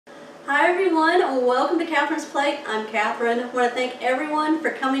Hi everyone, welcome to Catherine's Plate. I'm Catherine. I want to thank everyone for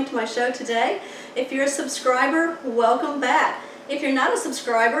coming to my show today. If you're a subscriber, welcome back. If you're not a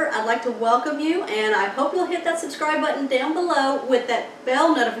subscriber, I'd like to welcome you, and I hope you'll hit that subscribe button down below with that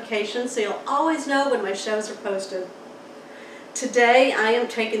bell notification so you'll always know when my shows are posted. Today I am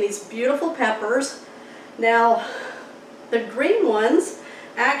taking these beautiful peppers. Now, the green ones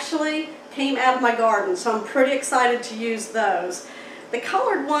actually came out of my garden, so I'm pretty excited to use those. The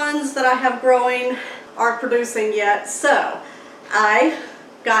colored ones that I have growing aren't producing yet, so I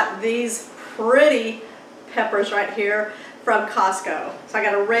got these pretty peppers right here from Costco. So I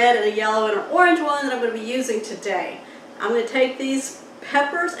got a red and a yellow and an orange one that I'm going to be using today. I'm going to take these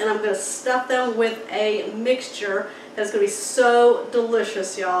peppers and I'm going to stuff them with a mixture that's going to be so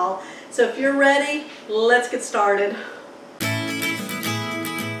delicious, y'all. So if you're ready, let's get started.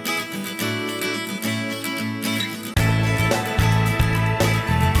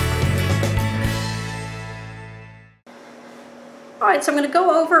 Alright, so I'm going to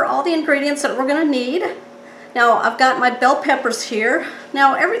go over all the ingredients that we're going to need. Now, I've got my bell peppers here.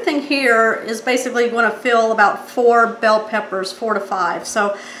 Now, everything here is basically going to fill about 4 bell peppers, 4 to 5.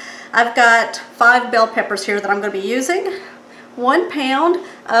 So, I've got 5 bell peppers here that I'm going to be using. 1 pound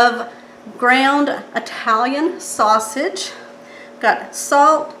of ground Italian sausage. I've got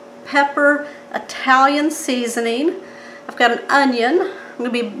salt, pepper, Italian seasoning. I've got an onion. I'm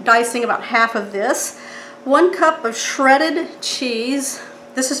going to be dicing about half of this. 1 cup of shredded cheese.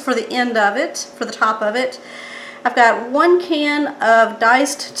 This is for the end of it, for the top of it. I've got 1 can of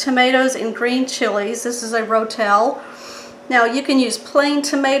diced tomatoes and green chilies. This is a Rotel. Now you can use plain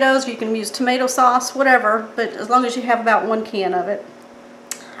tomatoes, you can use tomato sauce, whatever, but as long as you have about 1 can of it.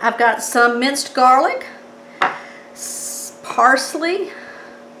 I've got some minced garlic, parsley,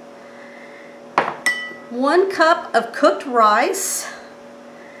 1 cup of cooked rice,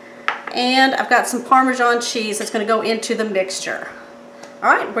 and I've got some Parmesan cheese that's going to go into the mixture.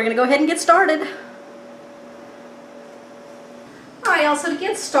 Alright, we're going to go ahead and get started. Alright, y'all, so to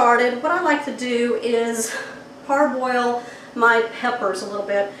get started, what I like to do is parboil my peppers a little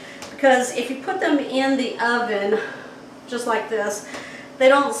bit, because if you put them in the oven, just like this, they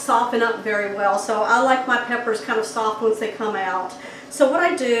don't soften up very well. So I like my peppers kind of soft once they come out. So what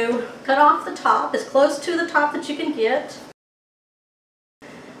I do, cut off the top, as close to the top that you can get.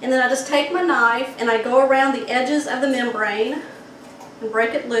 And then I just take my knife and I go around the edges of the membrane and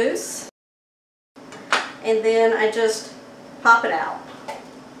break it loose. And then I just pop it out.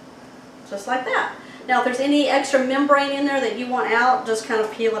 Just like that. Now if there's any extra membrane in there that you want out, just kind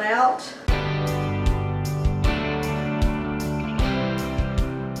of peel it out.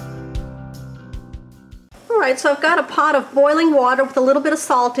 Alright, so I've got a pot of boiling water with a little bit of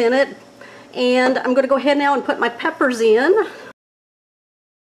salt in it. And I'm going to go ahead now and put my peppers in.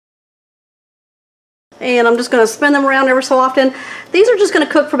 And I'm just going to spin them around ever so often. These are just going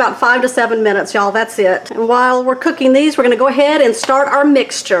to cook for about 5 to 7 minutes, y'all. That's it. And while we're cooking these, we're going to go ahead and start our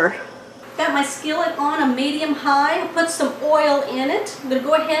mixture. Got my skillet on a medium-high. Put some oil in it. I'm going to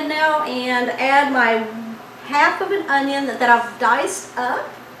go ahead now and add my half of an onion that I've diced up.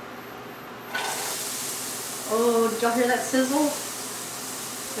 Oh, did y'all hear that sizzle?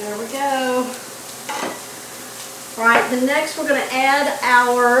 There we go. All right, the next we're going to add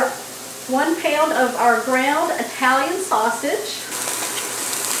our 1 pound of our ground Italian sausage.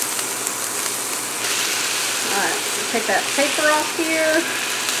 Alright, take that paper off here.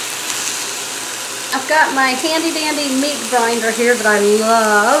 I've got my handy dandy meat grinder here that I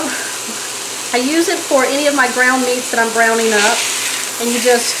love. I use it for any of my ground meats that I'm browning up. And you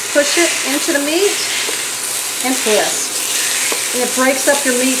just push it into the meat and twist. And it breaks up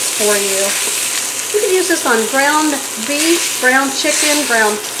your meats for you. You can use this on ground beef, ground chicken,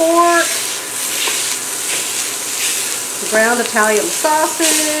 ground pork, ground Italian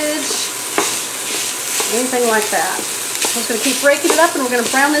sausage, anything like that. I'm just going to keep breaking it up and we're going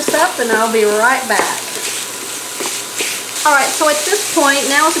to brown this up and I'll be right back. Alright, so at this point,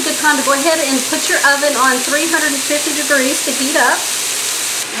 now is a good time to go ahead and put your oven on 350 degrees to heat up.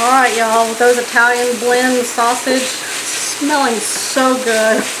 Alright, y'all, with those Italian blend sausage smelling so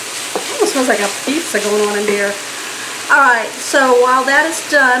good. Almost smells like a pizza going on in here. Alright, so while that is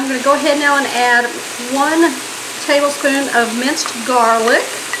done, I'm going to go ahead now and add 1 tablespoon of minced garlic.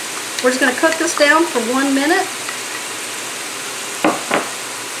 We're just going to cook this down for 1 minute.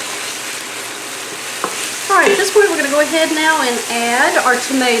 Alright, at this point we're going to go ahead now and add our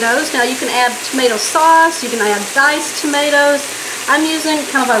tomatoes. Now you can add tomato sauce, you can add diced tomatoes. I'm using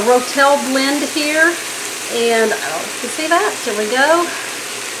kind of a Rotel blend here. And you see that? There we go.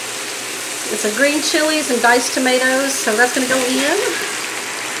 It's a green chilies and diced tomatoes, so that's going to go in.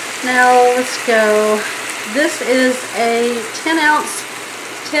 Now let's go. This is a 10 ounce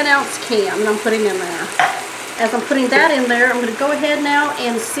can that I'm putting in there. As I'm putting that in there, I'm going to go ahead now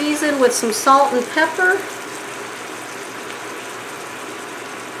and season with some salt and pepper.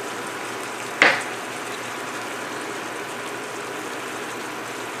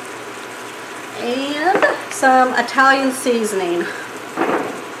 And some Italian seasoning.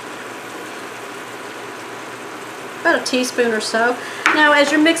 About a teaspoon or so. Now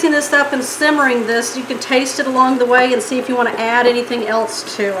as you're mixing this up and simmering this, you can taste it along the way and see if you want to add anything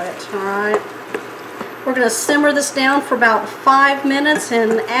else to it. Alright. We're going to simmer this down for about 5 minutes,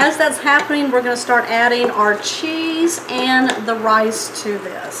 and as that's happening we're going to start adding our cheese and the rice to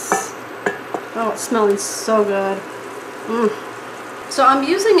this. Oh, it's smelling so good. So I'm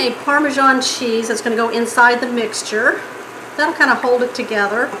using a Parmesan cheese that's going to go inside the mixture. That'll kind of hold it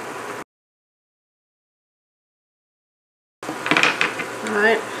together.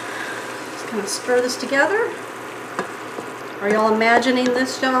 Alright, just kind of stir this together. Are y'all imagining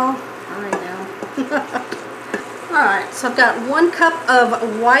this, y'all? I know. Alright, so I've got 1 cup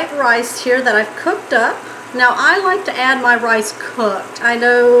of white rice here that I've cooked up. Now I like to add my rice cooked. I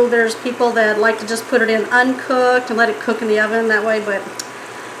know there's people that like to just put it in uncooked and let it cook in the oven that way, but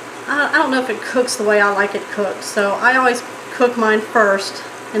I don't know if it cooks the way I like it cooked. So I always cook mine first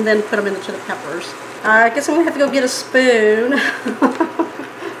and then put them into the peppers. I guess I'm going to have to go get a spoon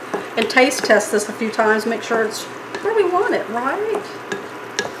and taste test this a few times, make sure it's where we want it, right?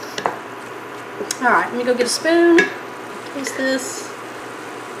 Alright, let me go get a spoon, taste this.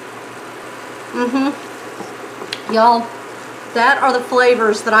 Y'all, that are the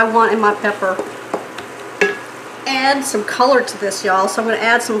flavors that I want in my pepper. Add some color to this, y'all. So I'm going to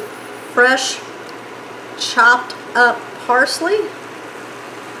add some fresh chopped up parsley.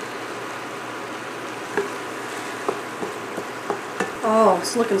 Oh,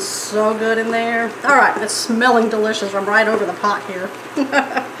 it's looking so good in there. Alright, it's smelling delicious. I'm right over the pot here.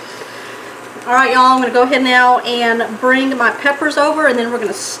 Alright, y'all, I'm going to go ahead now and bring my peppers over, and then we're going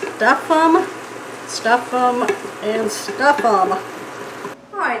to stuff them, and stuff them.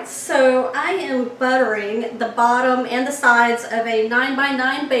 Alright, so I am buttering the bottom and the sides of a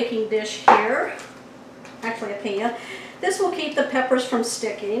 9x9 baking dish here. Actually a pan. This will keep the peppers from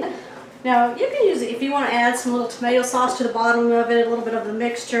sticking. Now you can use it if you want to add some little tomato sauce to the bottom of it, a little bit of the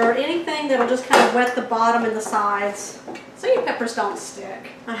mixture, anything that'll just kind of wet the bottom and the sides so your peppers don't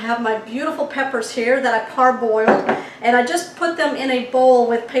stick. I have my beautiful peppers here that I parboiled, and I just put them in a bowl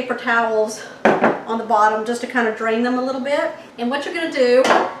with paper towels on the bottom just to kind of drain them a little bit. And what you're going to do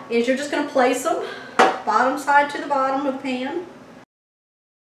is you're just going to place them bottom side to the bottom of the pan.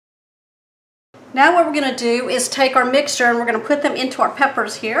 Now what we're going to do is take our mixture and we're going to put them into our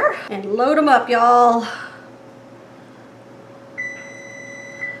peppers here and load them up, y'all.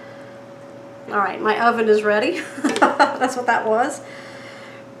 Alright, my oven is ready. That's what that was.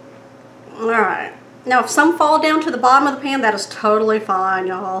 Alright, now if some fall down to the bottom of the pan, that is totally fine,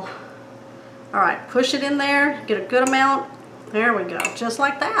 y'all. Alright, push it in there, get a good amount. There we go, just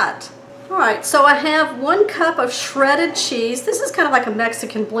like that. Alright, so I have 1 cup of shredded cheese. This is kind of like a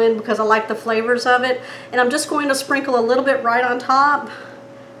Mexican blend because I like the flavors of it. And I'm just going to sprinkle a little bit right on top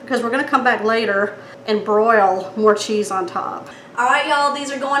because we're going to come back later and broil more cheese on top. Alright, y'all,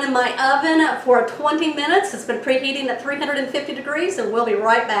 these are going in my oven for 20 minutes. It's been preheating at 350 degrees, and we'll be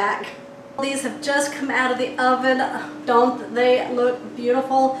right back. These have just come out of the oven. Don't they look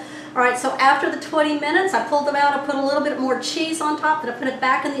beautiful? Alright, so after the 20 minutes, I pulled them out. I put a little bit more cheese on top, then I put it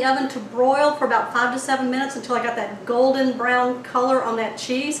back in the oven to broil for about 5 to 7 minutes until I got that golden brown color on that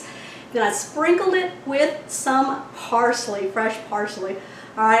cheese. Then I sprinkled it with some parsley, fresh parsley.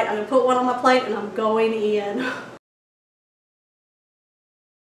 Alright, I'm going to put one on my plate and I'm going in.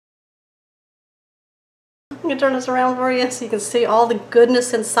 I'm going to turn this around for you so you can see all the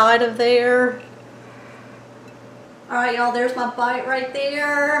goodness inside of there. Alright, y'all, there's my bite right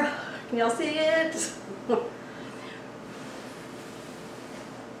there. Can y'all see it?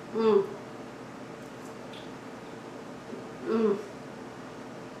 Mmm. Mmm.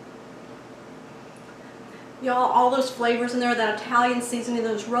 Y'all, all those flavors in there, that Italian seasoning,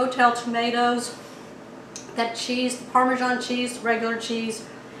 those Rotel tomatoes, that cheese, the Parmesan cheese, the regular cheese.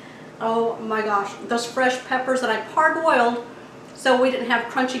 Oh my gosh, those fresh peppers that I parboiled so we didn't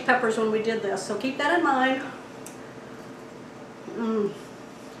have crunchy peppers when we did this. So keep that in mind. Mmm.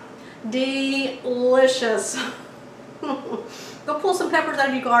 Delicious. Go pull some peppers out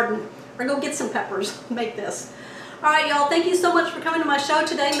of your garden or go get some peppers. Make this. Alright, y'all, thank you so much for coming to my show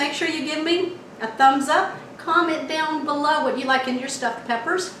today. Make sure you give me a thumbs up. Comment down below what you like in your stuffed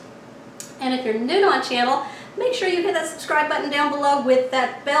peppers. And if you're new to my channel, Make sure you hit that subscribe button down below with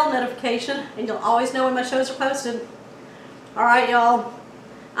that bell notification, and you'll always know when my shows are posted. Alright, y'all.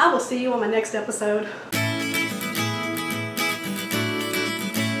 I will see you on my next episode.